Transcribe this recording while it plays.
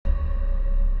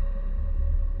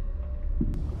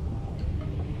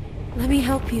Let me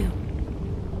help you.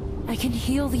 I can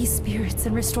heal these spirits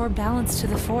and restore balance to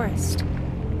the forest.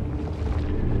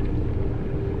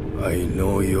 I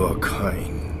know you are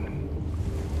kind.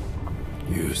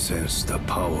 You sense the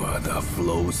power that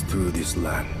flows through this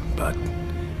land, but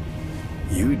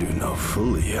you do not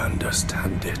fully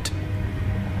understand it.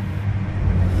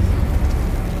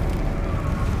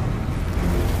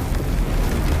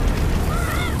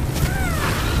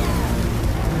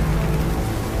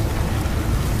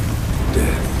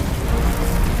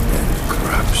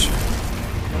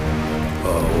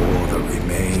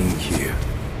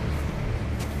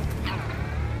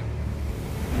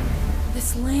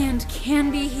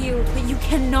 Can be healed, but you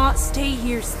cannot stay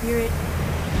here, Spirit.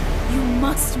 You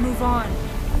must move on.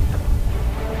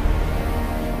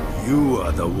 You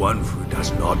are the one who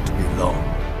does not belong.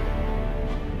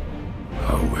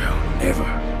 I will never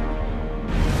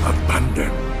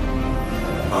abandon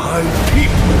my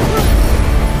people.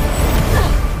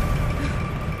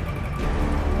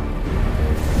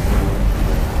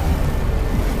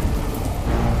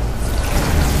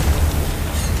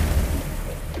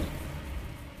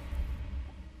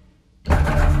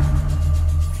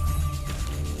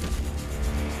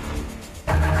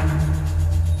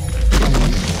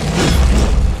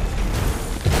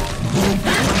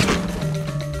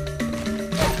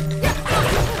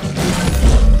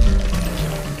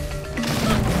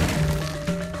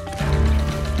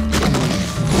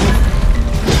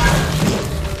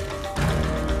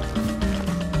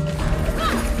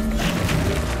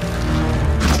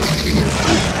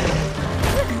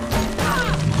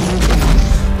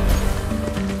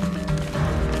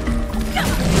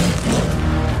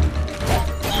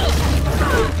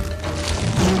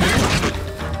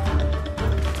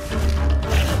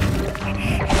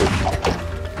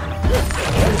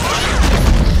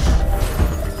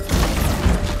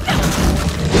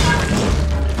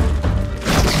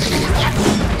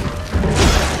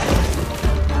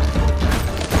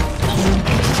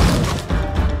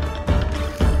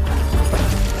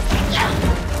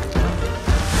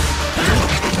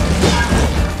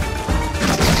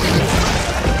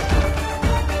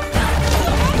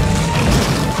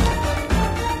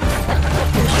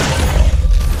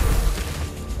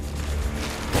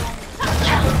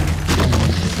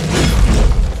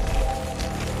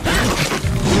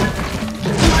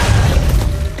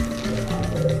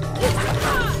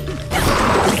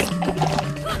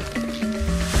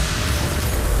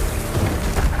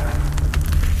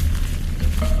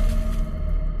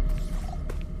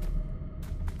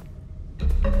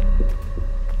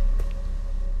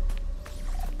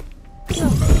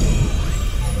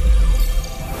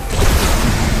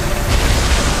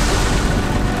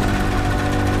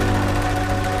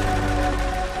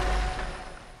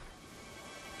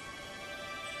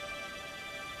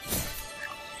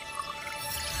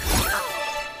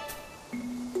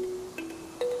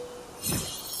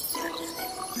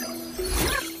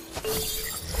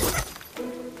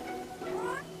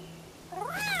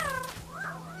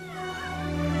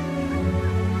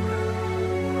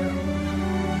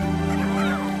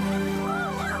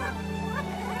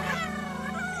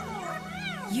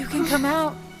 You can come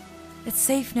out. It's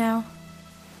safe now.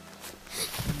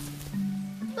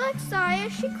 Look, Saya,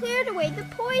 she cleared away the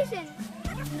poison.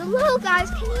 The little guys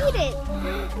can eat it.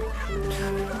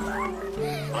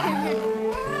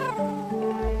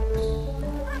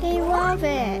 They love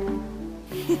it.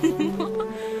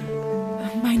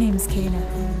 My name's Kana.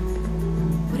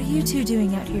 What are you two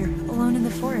doing out here, alone in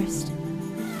the forest?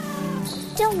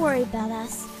 Don't worry about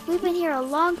us. We've been here a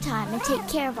long time and take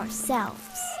care of ourselves.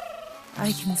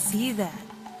 I can see that.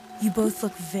 You both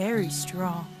look very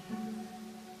strong.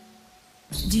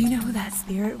 Do you know who that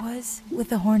spirit was with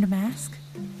the horned mask?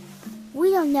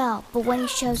 We don't know, but when he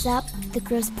shows up, the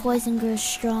girl's poison grows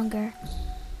stronger.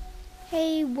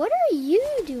 Hey, what are you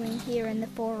doing here in the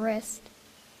forest?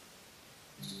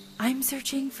 I'm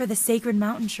searching for the sacred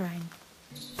mountain shrine.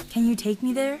 Can you take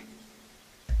me there?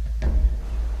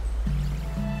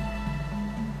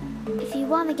 If you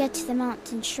want to get to the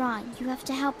mountain shrine, you have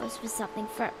to help us with something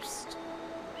first.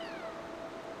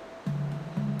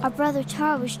 Our brother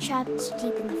Taro was trapped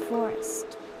deep in the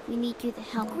forest. We need you to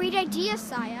help. Great idea,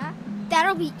 Saya.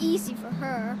 That'll be easy for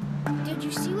her. Did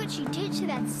you see what she did to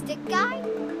that stick guy?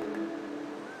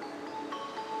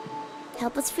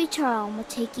 Help us free Taro and we'll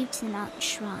take you to the mountain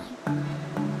shrine.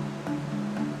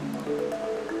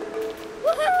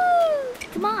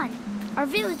 Woohoo! Come on, our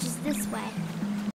village is this way.